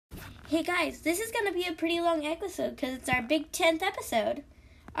Hey guys, this is going to be a pretty long episode because it's our big 10th episode.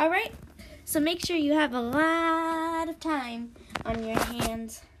 Alright? So make sure you have a lot of time on your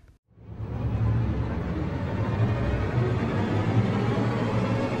hands.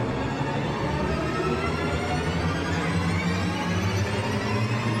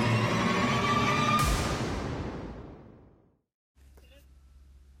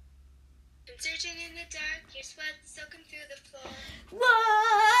 Searching in the dark, your sweat soaking through the floor.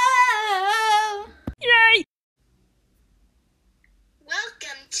 Whoa! Yay!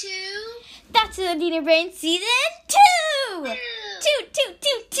 Welcome to That's Adina Brain Season 2!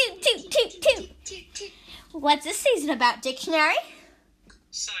 Two. What's this season about, Dictionary?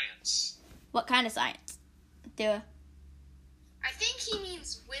 Science. What kind of science? I think he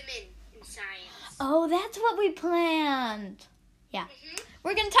means women in science. Oh, that's what we planned. Yeah.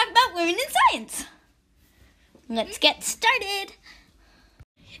 We're going to talk about women in science. Let's get started.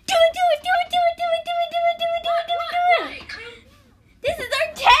 Do it. This is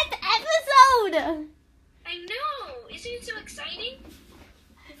our 10th episode. I know. Isn't it so exciting?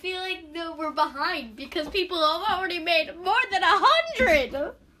 I feel like we're behind because people have already made more than 100.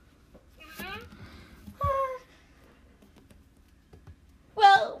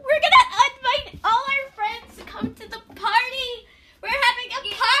 Well, we're going to invite all our friends to come to the party. We're having a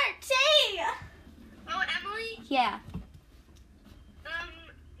party. Oh, Emily? Yeah.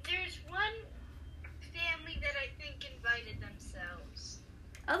 There's one family that I think invited themselves.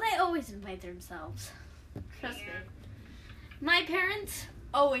 Oh, they always invite themselves. Trust me. Yeah. My parents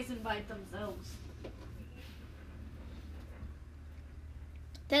always invite themselves.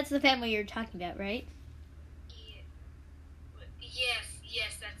 That's the family you're talking about, right?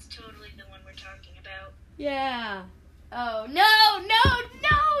 Yes, that's totally the one we're talking about. Yeah. Oh, no,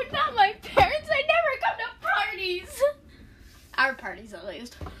 not my parents. They never come to parties. Our parties, at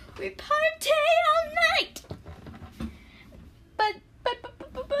least. We party all night. But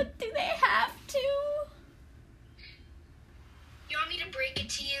do they have to? You want me to break it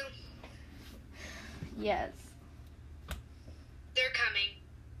to you? Yes. They're coming.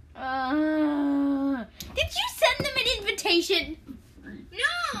 Did you send them an invitation?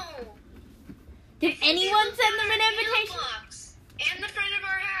 No! Did anyone send them an invitation? Mailbox, and the front of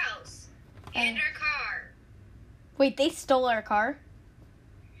our house. And our car. Wait, they stole our car?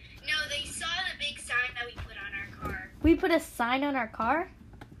 No, they saw the big sign that we put on our car. We put a sign on our car?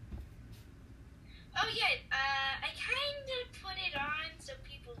 Oh, yeah, I kind of put it on so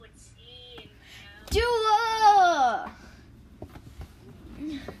people would see and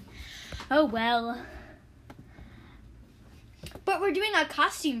Oh, well. But we're doing a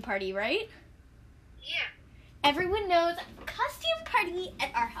costume party, right? Yeah. Everyone knows a costume party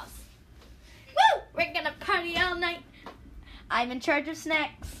at our house. Woo! We're gonna party all night. I'm in charge of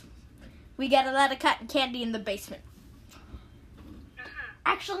snacks. We got a lot of cotton candy in the basement.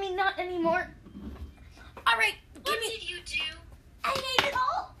 Actually, not anymore. All right, What did you do? I ate it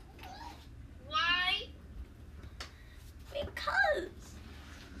all. Why? Because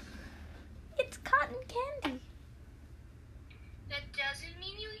it's cotton candy. That doesn't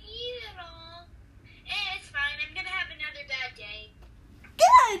mean you eat it all. It's fine. I'm going to have another bad day.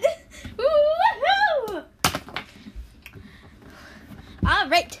 Good! Woohoo! All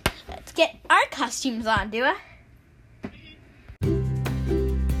right, let's get our costumes on, Dua.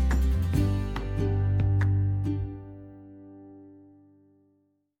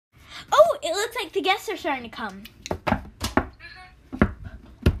 Oh, it looks like the guests are starting to come.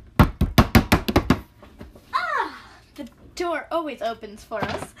 The door always opens for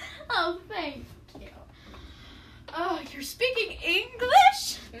us. Oh, thank you. Oh, you're speaking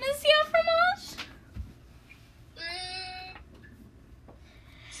English, Monsieur Fromage?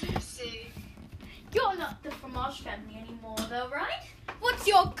 You're not the Fromage family anymore, though, right? What's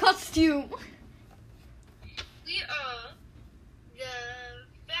your costume? We are the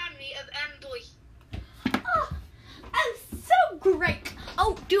family of Amboy. Oh, so great.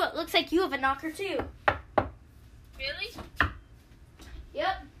 Oh, Dua, looks like you have a knocker, too. Really?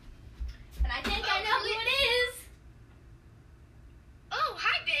 Yep. And I think I know who it is. Oh,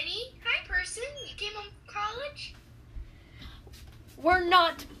 hi, Benny. Hi, person. You came from college? We're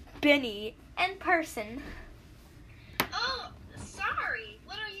not Benny and person. Oh, sorry.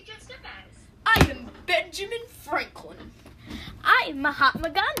 What are you dressed up as? I am Benjamin Franklin. I'm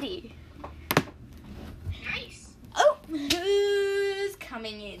Mahatma Gandhi. Nice. Oh, who's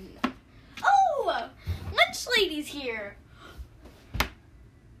coming in? Oh, lunch lady's here.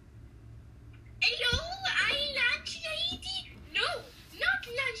 Hello, I lunch lady? No, not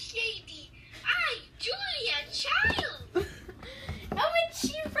lunch lady. I, Julia Child. Oh, and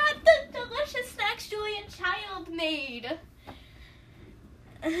she brought the made.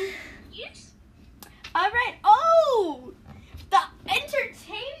 Yes. All right. Oh, the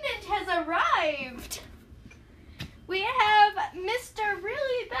entertainment has arrived. We have Mr.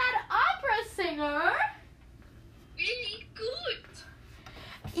 Really Bad Opera Singer. Really good.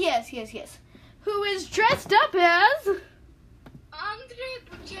 Yes. Who is dressed up as... Andre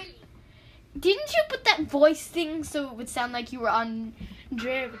Bocelli. Didn't you put that voice thing so it would sound like you were on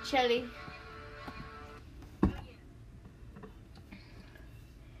Andrea Bocelli? Oh, yeah.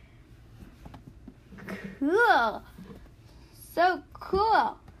 Cool. So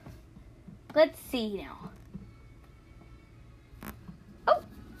cool. Let's see now. Oh,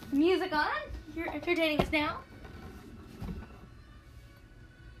 music on. You're entertaining us now.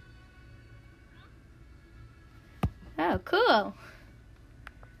 Oh, cool.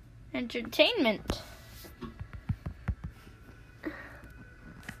 Entertainment.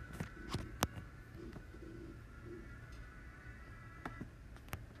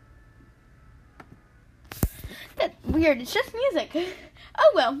 That's weird. It's just music.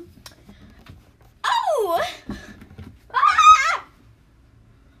 Oh, well. Oh! Ah!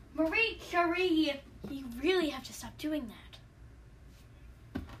 Marie Curie. You really have to stop doing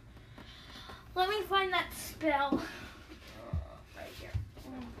that. Let me find that spell. Right here.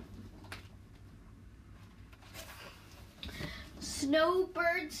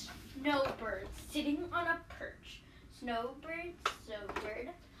 Snowbird, sitting on a perch. Snowbird,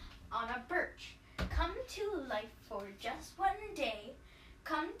 on a birch. Come to life for just one day.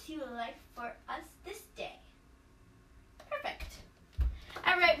 Come to life for us this day. Perfect.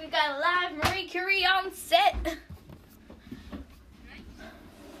 All right, we got a live Marie Curie on set.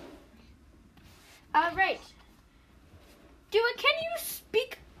 All right. Dua, can you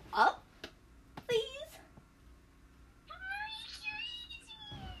speak up, please?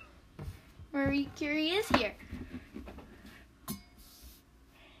 Marie Curie is here.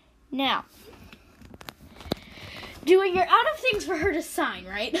 Now, Dua, you're out of things for her to sign,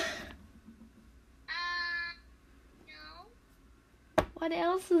 right? No. What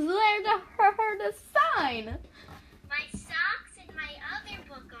else is there for her to sign? My socks and my other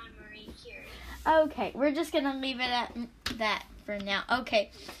book on Marie Curie. Okay, we're just gonna leave it at that for now.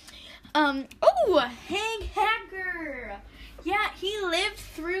 Okay. Oh, Hank Hacker. Yeah, he lived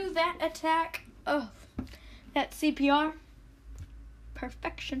through that attack. Oh, that CPR.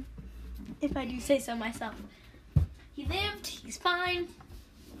 Perfection, if I do say so myself. He lived. He's fine.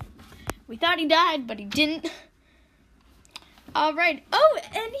 We thought he died, but he didn't. All right. Oh,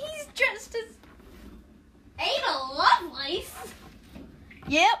 and he's dressed as Ada Lovelace.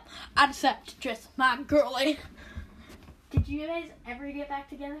 Yep, I decided to dress my girlie. Did you guys ever get back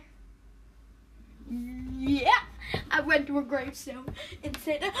together? Yeah, I went to her gravestone and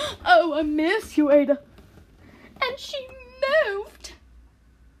said, "Oh, I miss you, Ada." And she moved.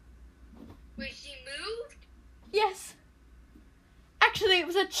 Wait, she moved? Yes. Actually, it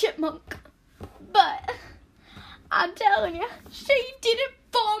was a chipmunk. But I'm telling you, she did it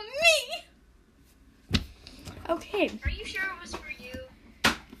for me. Okay. Are you sure it was for you?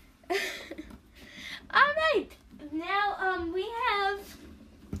 All right. Now, we have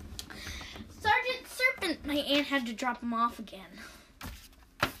Sergeant Serpent. My aunt had to drop him off again.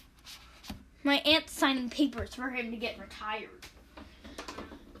 My aunt's signing papers for him to get retired.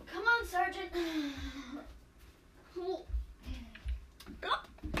 Come on, Sergeant. Who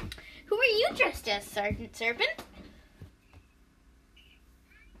are you dressed as, Sergeant Serpent?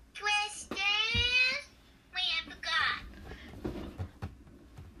 Twisters? Wait, I forgot.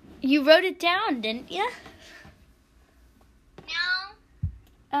 You wrote it down, didn't you? No.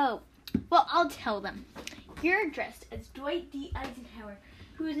 Oh, well, I'll tell them. You're dressed as Dwight D. Eisenhower,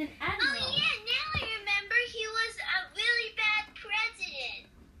 who is an admiral. Oh, yeah, now I remember he was a really bad president.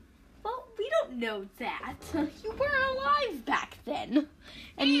 Well, we don't know that. You weren't alive back then.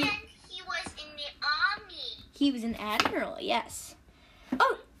 And he was in the army. He was an admiral, yes.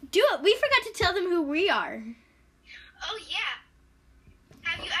 Oh, do it. We forgot to tell them who we are. Oh, yeah.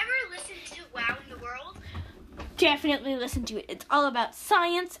 Have you ever listened to Wow in the World? Definitely listen to it. It's all about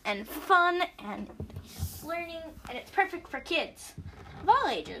science and fun and learning, and it's perfect for kids of all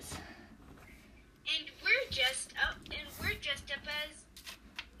ages. And we're just up as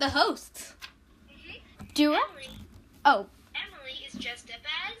The hosts. Dua? Emily. Oh, Emily is dressed up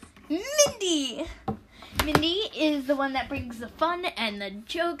as Mindy. Mindy is the one that brings the fun and the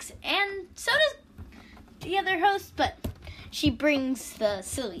jokes, and so does the other host, but she brings the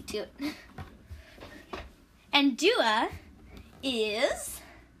silly to it. And Dua is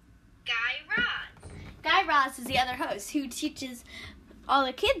Guy Raz. Guy Raz is the other host who teaches all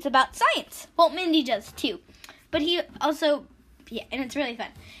the kids about science. Well, Mindy does too, But he also, yeah, and it's really fun.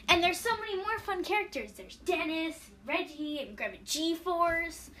 And there's so many more fun characters. There's Dennis, and Reggie, and Grandma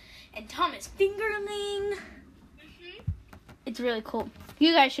G-Force, and Thomas Fingerling. Mhm. It's really cool.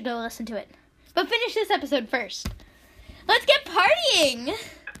 You guys should go listen to it. But finish this episode first. Let's get partying!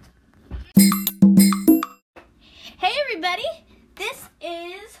 Hey everybody! This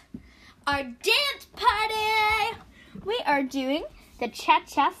is our dance party! We are doing the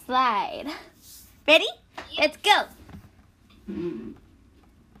cha-cha slide. Ready? Let's go!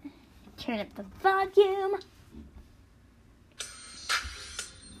 Turn up the volume.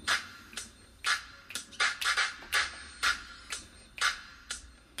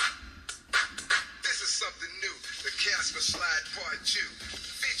 This is something new, the Casper Slide Part 2,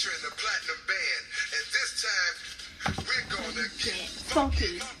 featuring the Platinum Band. And this time, we're gonna get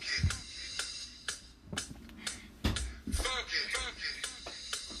funky. Funky.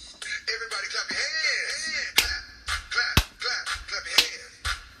 Everybody clap your hands. Clap, clap, clap your hands.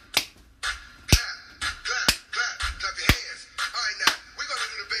 Clap your hands. All right, now, we're gonna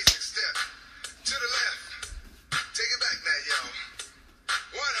do the basic step. To the left. Take it back now, y'all.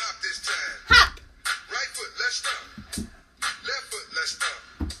 One hop this time. Hop! Right foot, let's stomp. Left foot, let's stomp.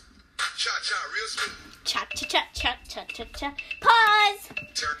 Cha-cha, real smooth. Cha-cha-cha-cha-cha-cha-cha. Pause!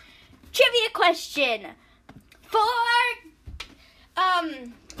 Turn. Trivia question. For,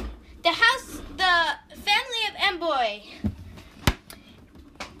 the family of Amboy,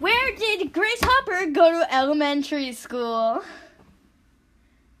 where did Grace Hopper go to elementary school?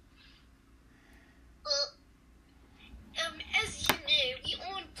 As you know, we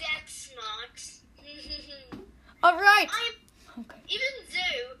aren't that smart. All right. Okay. Even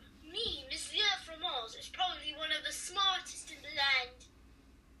though Monsieur Fromage is probably one of the smartest in the land,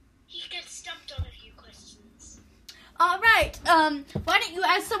 he gets stumped on a few questions. All right. Why don't you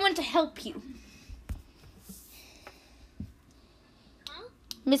ask someone to help you? Huh?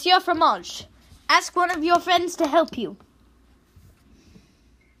 Monsieur Fromage, ask one of your friends to help you.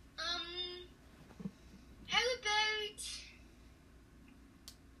 How about...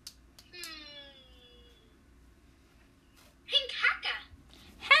 Hank Hacker.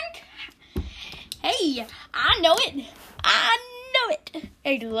 Hank. Hey, I know it.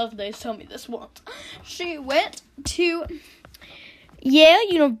 I love they told me this once. She went to Yale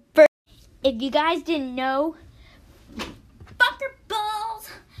University. If you guys didn't know, Bunker Balls,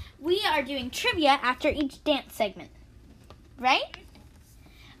 we are doing trivia after each dance segment. Right?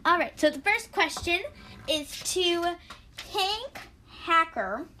 Alright, so the first question is to Hank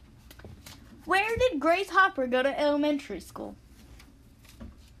Hacker. Where did Grace Hopper go to elementary school?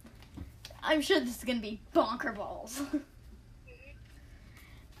 I'm sure this is going to be bonker balls.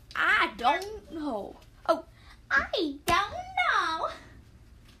 I don't know. Oh, I don't know.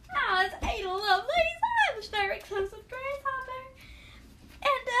 I was a lovely Irish very close with Grace Hopper.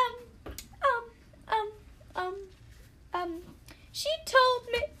 And, she told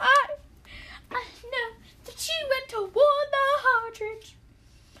me I know that she went to Warner Hardridge.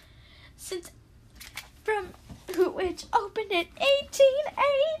 Since, from which opened in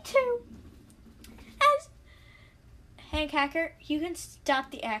 1882. As Hank Hacker, you can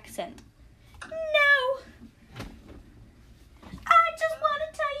stop the accent. No! I just want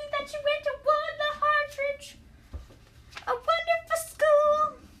to tell you that you went to Warner Hardridge. A wonderful school.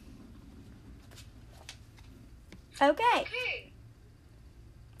 Okay. Okay.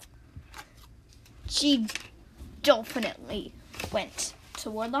 She definitely went to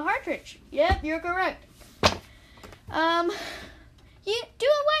Warner Hardridge. Yep, you're correct.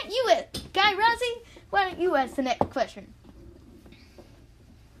 Guy Razzie, why don't you ask the next question?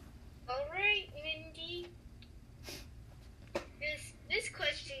 Alright, Mindy. This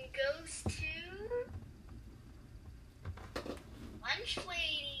question goes to Lunch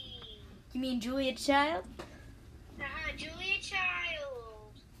Lady. You mean Julia Child? Julia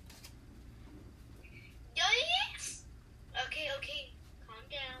Child. Yes? Okay, calm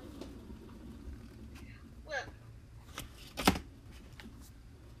down. Well,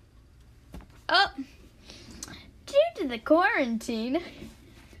 Oh, due to the quarantine,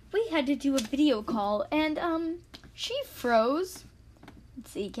 we had to do a video call, and, she froze.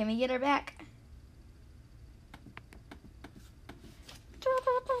 Let's see, can we get her back?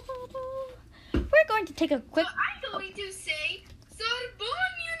 We're going to take a quick... I'm going to say Sorbonne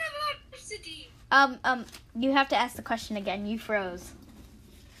University. You have to ask the question again. You froze.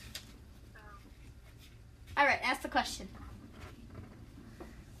 All right, ask the question.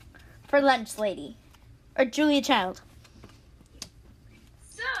 For Lunch Lady. Or Julia Child.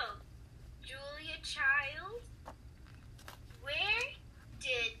 So, Julia Child, where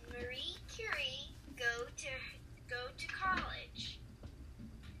did Marie Curie go to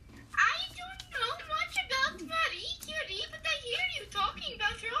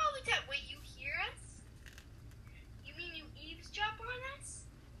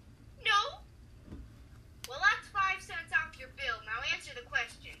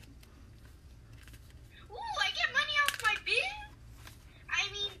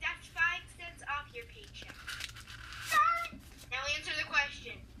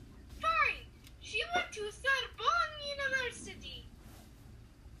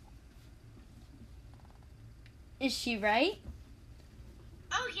Is she right?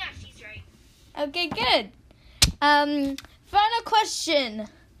 Oh, yeah, she's right. Okay, good. Final question.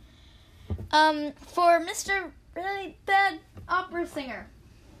 For Mr. Really Bad Opera Singer.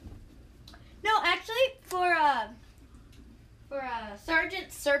 No, actually, for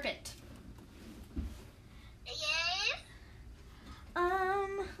Sergeant Serpent. Yes?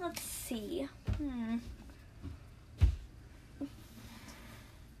 Let's see.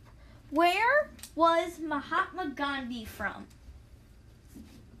 Where was Mahatma Gandhi from?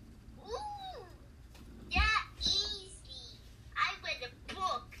 Ooh, that easy. I read a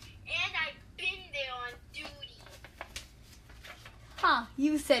book, and I've been there on duty. Huh,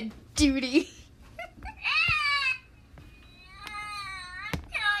 you said duty. I'm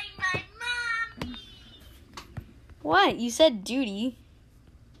telling my mommy. What? You said duty.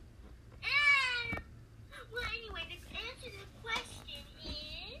 Well, anyway, the answer to the question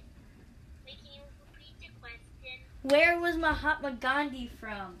is... Wait, can you repeat the question? Where was Mahatma Gandhi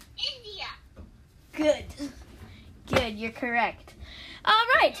from? India. Good. Good, you're correct. All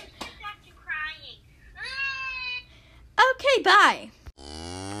right. She's back to crying. Okay, bye.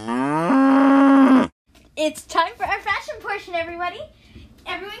 It's time for our fashion portion, everybody.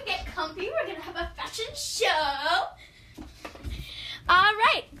 Everyone get comfy. We're going to have a fashion show. All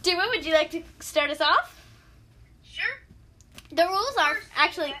right. Dua, would you like to start us off? Sure. The rules are,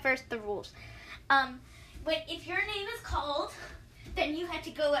 actually, first the rules. If your name is called, then you have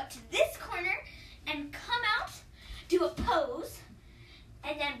to go up to this corner and come out, do a pose,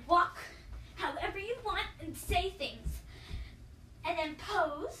 and then walk however you want and say things. And then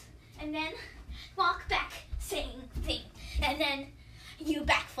pose, and then walk back saying things. And then you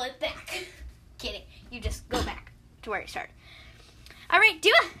backflip back. Kidding. You just go back to where you started. All right,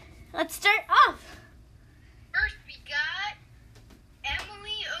 Dua, let's start off. First, we got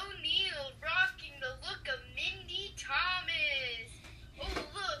Emily O'Neill rocking the look of Mindy Thomas. Oh,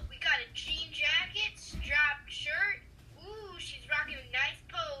 look, we got a jean jacket, strapped shirt. Ooh, she's rocking a nice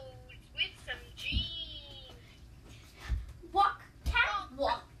pose with some jeans. Walk,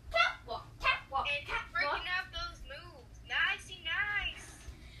 catwalk, catwalk, catwalk, And catwalk. breaking out those moves. Nicey nice.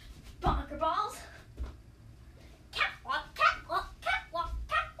 Bonker balls. Catwalk, catwalk, catwalk,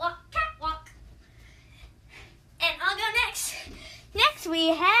 catwalk, catwalk. And I'll go next. Next we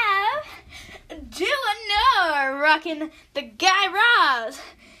have Dua Noor rocking the Guy Raz.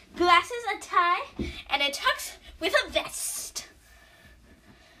 Glasses, a tie, and a tux with a vest.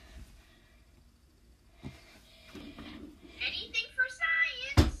 Anything for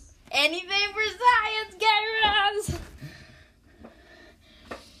science. Anything for science, Guy Raz.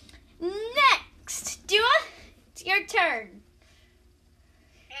 Next, Dua, it's your turn.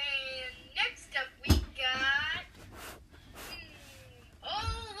 And next up we got...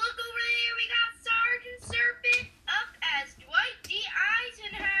 Oh, look over there. We got Sergeant Serpent up as Dwight D.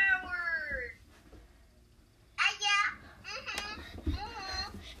 Eisenhower. Yeah.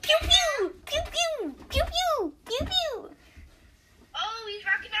 Pew pew, pew pew, pew pew, pew pew. Oh, he's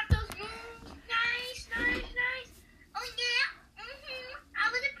rocking out those moves. Nice, nice, nice. Oh, yeah. I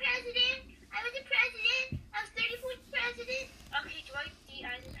was a president. I was 34th president. Okay, Dwight D.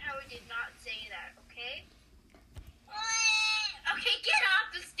 Eisenhower did not say that, okay? Okay, get off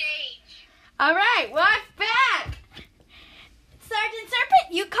the stage. All right, walk back. Sergeant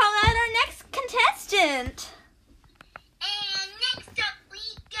Serpent, you call out our next contestant. And next up we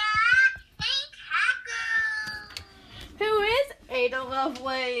got Hank Hackle. Who is Ada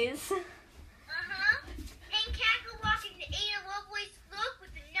Lovelace? Hank Hackle walking the Ada Lovelace look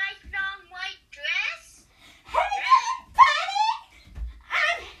with a nice long white dress. Hey, buddy!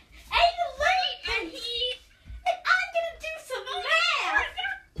 I'm Ada Lovelace, and I'm gonna do some math.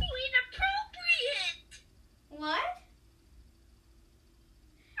 That's too inappropriate. What?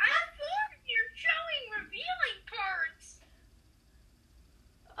 I thought you're showing revealing parts.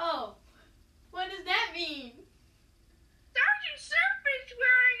 Oh, what does that mean? Sergeant Serpent's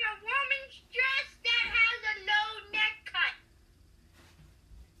wearing a woman's dress that has a low neck cut.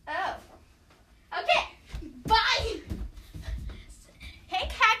 Oh. Okay, bye.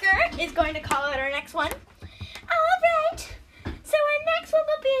 Hank Hacker is going to call out our next one. All right. So our next one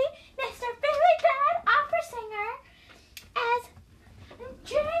will be Mr. Really Bad Opera Singer as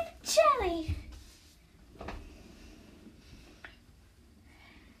Jared Jelly.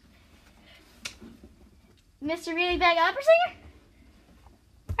 Mr. Really Bad Opera Singer?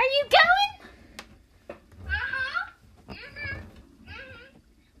 Are you going?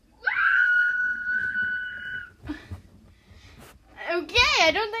 Okay,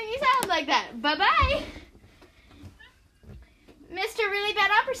 I don't think you sound like that. Bye-bye. Mr. Really Bad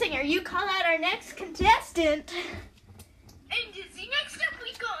Opera Singer, you call out our next contestant. And the next up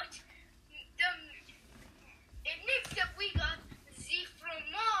we got the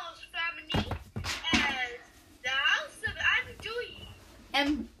Fromage family as the House of Andouille.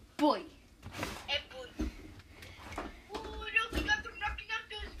 And boy. And boy. Oh, look, we got them knocking out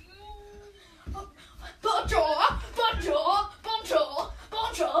those moves. Bonjour, bonjour, bonjour,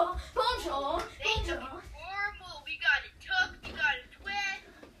 bonjour, bonjour, They took it bonjour. formal. We got it tucked, we got it twist.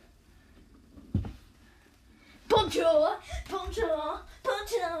 Bonjour, bonjour,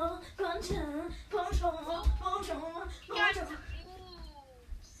 bonjour, bonjour, bonjour, bonjour, We got bonjour. some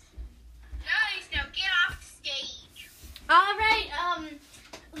moves. Nice, now get off the stage. All right,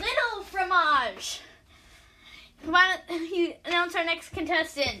 Little Fromage. Why don't you announce our next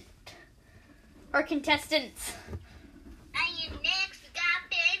contestant? Or contestants. I am next. We got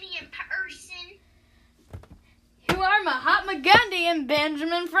Benny in person. Who are Mahatma Gandhi and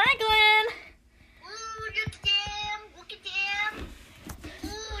Benjamin Franklin. Ooh, look at them. Look at them.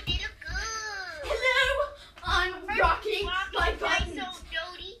 Ooh, they look good. Hello, I'm rocking my buttons. Nice old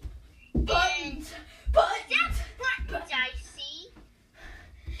Dodie. Buttons, buttons, Buttons, I see.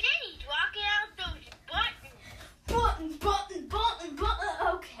 Benny's walking out those buttons. button, button, button, button.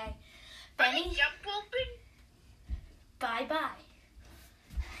 Okay, Benny, Benny, jump open. bye-bye.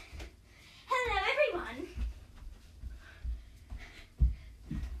 Hello, everyone.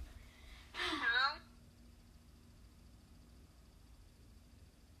 Huh?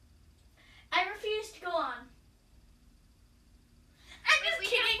 I refuse to go on. I'm just We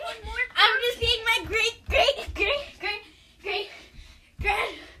have kidding. one more I'm just being my great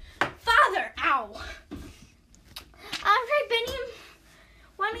grandfather. Ow. All right, Benny.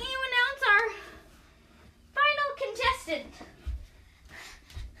 Why don't you announce our final contestant?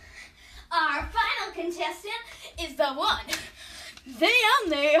 Our final contestant is the one, the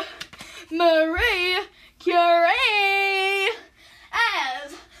only Marie Curie.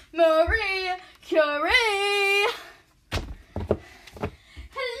 As Marie Curie.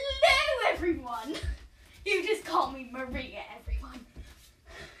 Hello, everyone. You just call me Maria, everyone.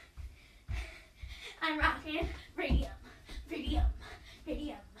 I'm rocking radium,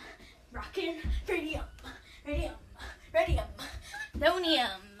 rocking radium,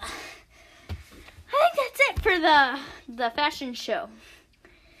 lonium. I think that's it for the fashion show.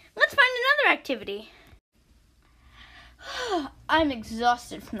 Let's find another activity. I'm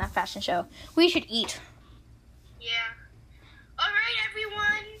exhausted from that fashion show. We should eat. Yeah. All right,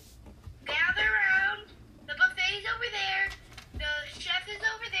 everyone. Gather around. The buffet's over there. The chef is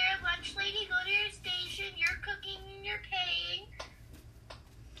over there. Lunch lady, go to your station. You're cooking and you're paying.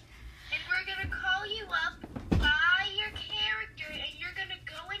 And we're going to call you up by your character, and you're going to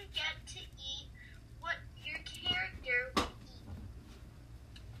go and get to eat what your character would eat.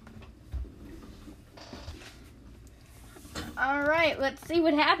 All right, let's see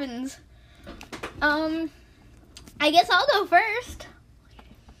what happens. I guess I'll go first.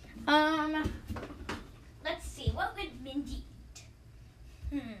 Let's see. What would Mindy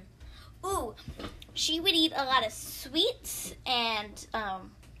eat? Ooh, she would eat a lot of sweets and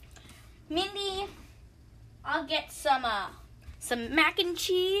Mindy, I'll get some mac and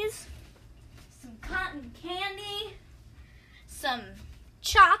cheese, some cotton candy, some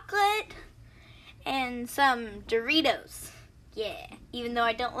chocolate, and some Doritos. Yeah, even though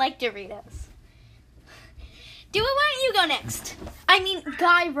I don't like Doritos. Why don't you go next? I mean,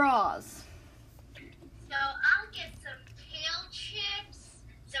 Guy Raz. So I'll get some kale chips,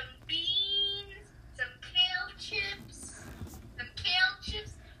 some beans, some kale chips,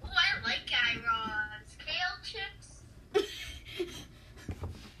 Oh, I like Guy Raz. Kale chips. Ooh,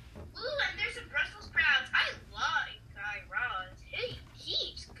 and there's some Brussels sprouts. I like Guy Raz.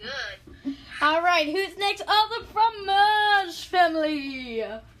 He's good. All right, who's next? Oh, the Fromage family.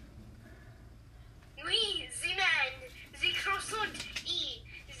 Oui, the man, the croissant,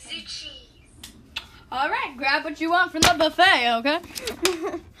 the cheese. All right, grab what you want from the buffet, okay?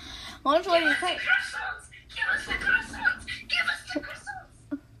 Lunch Give lady, us the hey. croissants. Give us the croissants. Give us the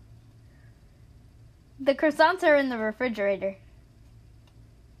croissants. The croissants are in the refrigerator.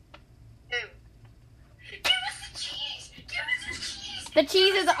 Oh. Give us the cheese. Give us the cheese. The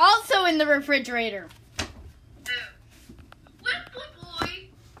cheese is also in the refrigerator. Boy.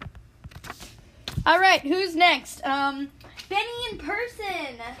 All right, who's next? Benny in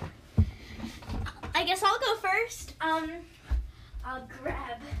person. I guess I'll go first. I'll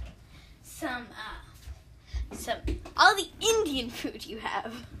grab some all the Indian food you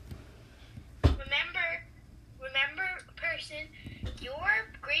have. Remember, person, your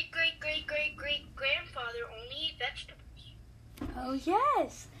great grandfather only ate vegetables. Oh,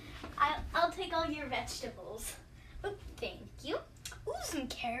 yes. I'll take all your vegetables. Oh, thank you. Ooh, some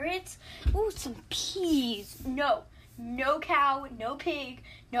carrots. Ooh, some peas. No cow, no pig,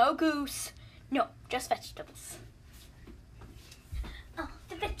 no goose. No, just vegetables. Oh,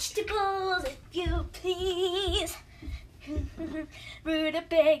 the vegetables, if you please.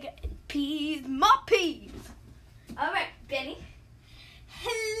 Rutabaga and peas, more peas. All right, Benny.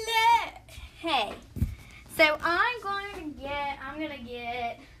 Hello. Hey. So I'm gonna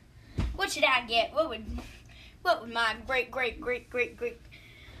get. What should I get? What would my great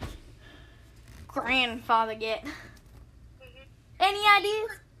grandfather get? Mm-hmm. Any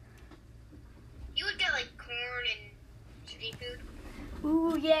ideas? You would get like corn and street food.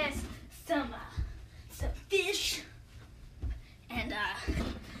 Ooh, yes. Some fish and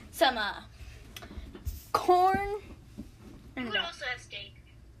some corn You and would also have steak.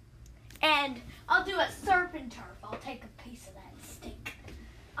 and I'll do a surf and turf. I'll take a piece of that steak.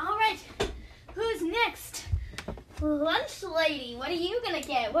 All right. Who's next? Lunch lady. What are you gonna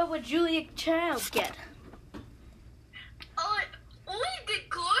get? What would Julia Child get? I get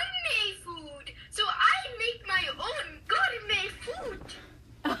gourmet food, so I make my own gourmet food.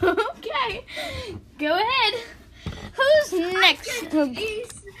 Okay. Go ahead. Who's next? I get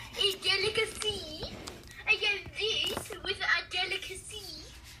this a delicacy. I get this with a delicacy.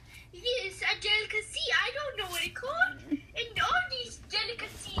 Yes, a delicacy. I don't know what it's called. And all these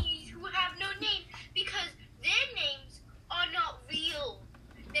delicacies who have no name because their names are not real.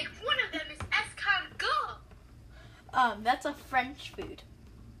 Like one of them is escargot. That's a French food.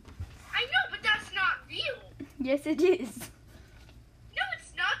 I know, but that's not real. Yes, it is. No,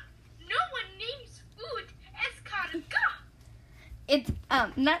 it's not. No one names food escargot. It's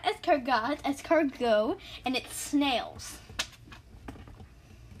not escargot, it's escargot, and it's snails.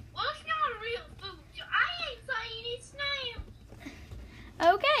 Well, it's not real food, so I ain't finding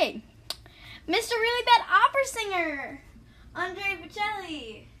snail. Okay. Mr. Really Bad Opera Singer, Andre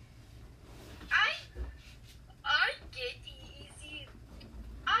Bocelli. I get easy.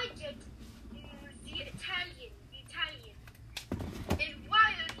 I get the Italian. And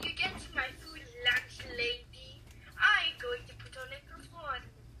while you get my food, lunch lady, I'm going to put on a performance.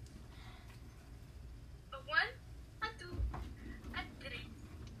 A 1, a 2, a 3.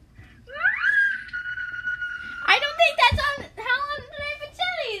 I don't think that's how Andre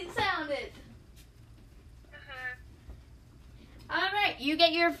Bocelli sounded. Uh-huh. All right, you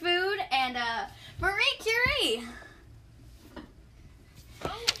get your food, and Marie Curie.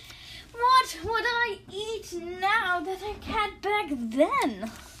 Oh, What would I eat now that I had back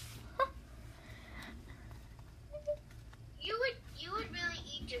then? you would really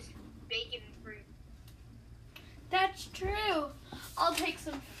eat just bacon and fruit. That's true. I'll take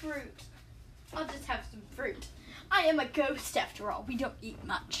some fruit. I'll just have some fruit. I am a ghost after all. We don't eat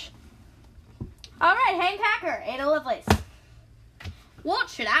much. All right, Hank Hacker, Ada Lovelace. What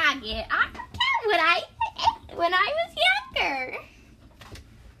should I get? I forget what I ate when I was younger.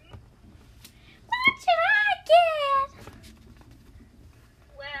 What should I get?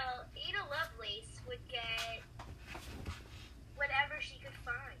 Well, Ada Lovelace would get whatever she could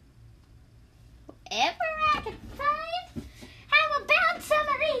find. Whatever I can find. How about some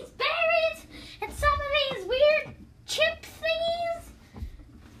of these berries and some of these weird chip thingies?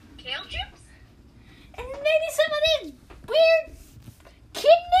 Kale chips? And maybe some of these weird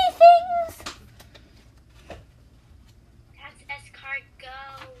kidney things? That's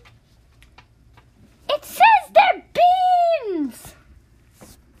escargot. It says they're beans!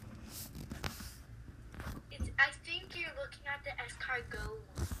 I think you're looking at the escargot.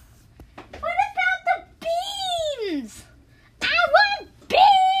 What about the beans? I want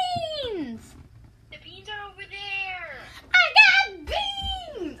beans! The beans are over there. I got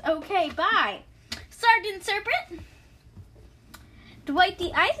beans! Okay, bye. Sergeant Serpent. Dwight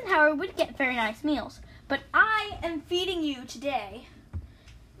D. Eisenhower would get very nice meals, but I am feeding you today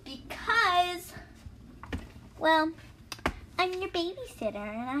because, well, I'm your babysitter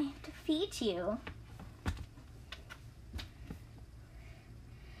and I have to feed you.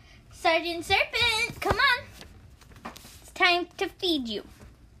 Sergeant Serpent, come on. It's time to feed you.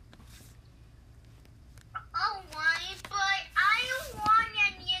 Oh, why? But I don't want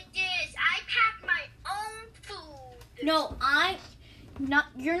any of this. I pack my own food. No,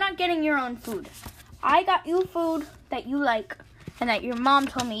 you're not getting your own food. I got you food that you like and that your mom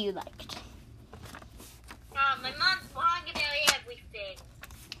told me you liked. My mom's wrong about everything.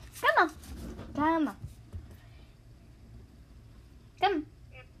 Come on.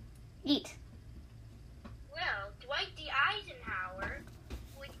 Eat. Well, Dwight D. Eisenhower,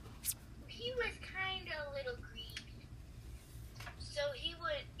 he was kind of a little greedy. So he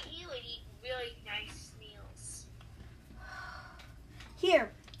would eat really nice meals.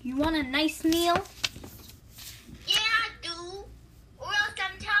 Here, you want a nice meal? Yeah, I do. Or else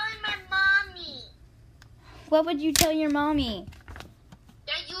I'm telling my mommy What would you tell your mommy?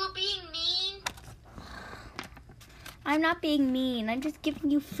 that you were being mean. I'm not being mean. I'm just giving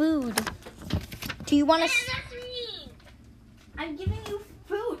you food. Do you want Yeah, to... that's mean. I'm giving you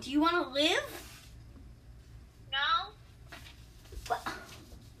food. Do you want to live? No.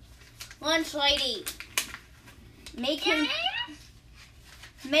 Lunch lady. Make Yeah.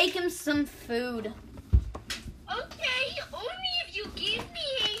 Make him some food. Okay, only if you give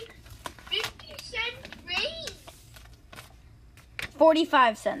me a 50-cent raise.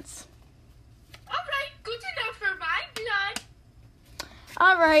 45 cents. All right, good enough for my blood.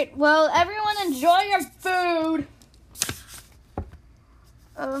 All right. Well, everyone enjoy your food.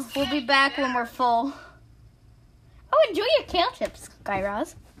 We'll be back when we're full. Oh, enjoy your kale chips, Guy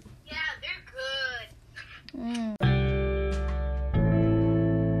Raz. Yeah, they're good. Mm.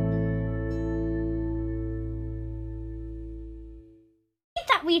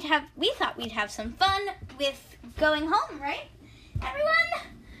 We thought we'd have some fun with going home, right?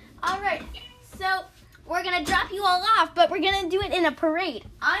 Everyone? All right. So, we're going to drop you all off, but we're going to do it in a parade.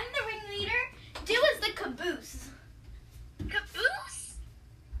 I'm the ringleader. Do is the caboose. Caboose?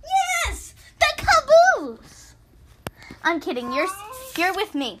 Yes! The caboose! I'm kidding. You're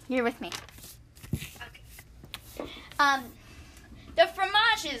with me. You're with me. Okay. The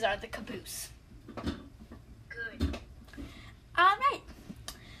fromages are the caboose. Good. All right.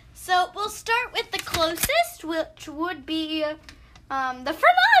 So we'll start with the closest, which would be the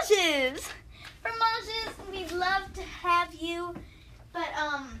fromages. Fromages, we'd love to have you, but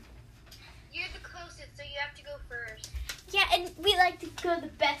You're the closest, so you have to go first. yeah, and we like to go the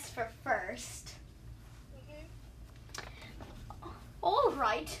best for first. All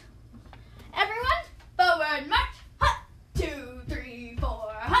right. Everyone, forward march. Hut, 2, 3,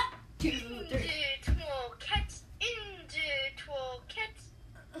 4. Hut, 2, 3. Into Twelket. Into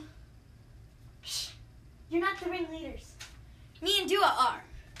Twelket. Shh. You're not the ringleaders. Me and Dua are.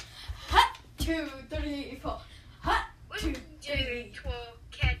 Hut, 2, 3, 4. Hut, 2, Into 3.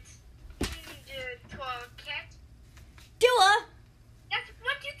 Twelket. Into Twelket. Dua. That's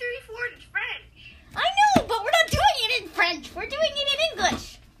 1, 2, 3, 4 in French. I know, but we're not doing it in French. We're doing it in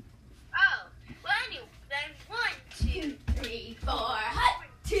English. Oh, well, anyway, then 1, 2, 3, 4. Hut,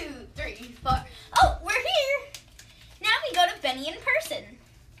 2, 3, 4. Oh, we're here. Now we go to Benny in person.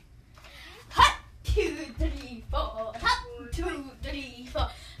 Hut, 2, 3, 4. Hut, 2, 3, 4.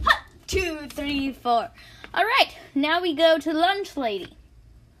 Hut, 2, 3, 4. All right, now we go to Lunch Lady.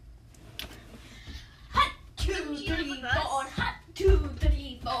 Hut, 2, 3, 4. Hut, 2,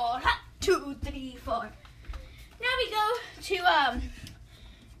 3, 4. Hut, 2, 3, 4. Now we go to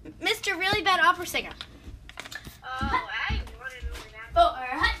Mr. Really Bad Opera Singer. Oh, I want to know that. 4.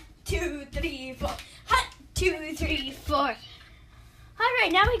 Hut, 2, 3, 4. Hut, 2, 3, 4. All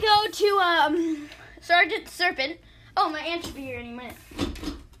right, now we go to Sergeant Serpent. Oh, my aunt should be here any minute.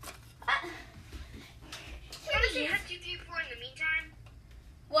 What does it have to do for in the meantime?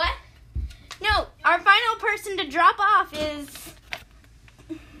 What? No, our final person to drop off is...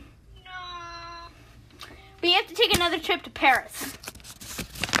 No. We have to take another trip to Paris.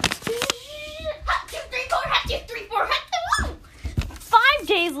 Hut, 2, 3, 4. Hut, 2, 3, 4. Hut, 2. 5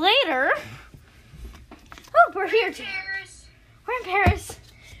 days later... Oh, we're here too. Paris. We're in Paris.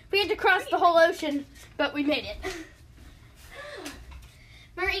 We had to cross the whole ocean, but we made it.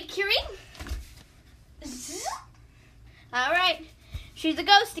 Marie Curie. All right. She's a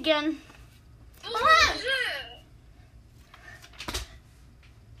ghost again. Come on.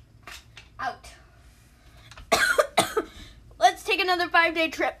 Out. Let's take another 5-day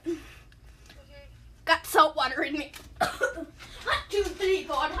trip. Got salt water in me. Hut, 2, 3,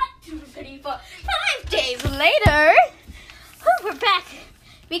 4. Hut, 2, 3, 4. 5 days later. We're back.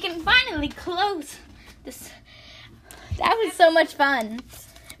 We can finally close this. That was so much fun.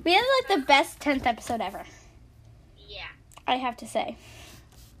 We had like the best 10th episode ever, Yeah. I have to say.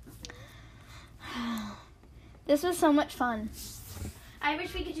 This was so much fun. I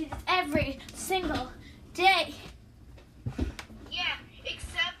wish we could do this every single day. Yeah,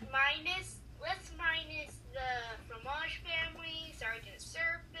 except let's minus the Fromage family, Sergeant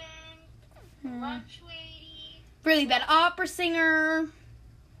Serpent, Lunch Lady, Really Bad Opera Singer. and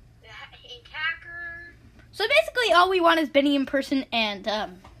Hacker. So basically all we want is Benny in person and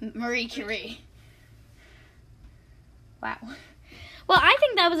Marie Curie. Wow. Well, I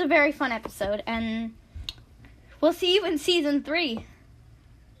think that was a very fun episode, and we'll see you in season 3.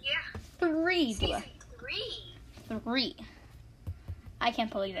 Yeah. 3, Season Dua. 3. 3. I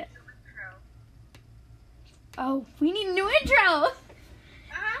can't believe it. Intro. Oh, we need a new intro.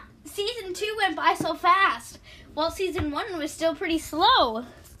 Uh-huh. Season 2 went by so fast. While season 1 was still pretty slow.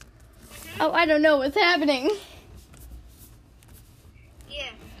 Oh, I don't know what's happening.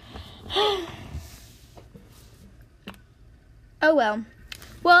 Yeah. Oh well.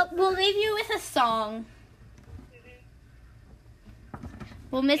 Well, we'll leave you with a song.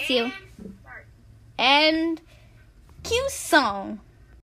 We'll miss you. And start. And cue song.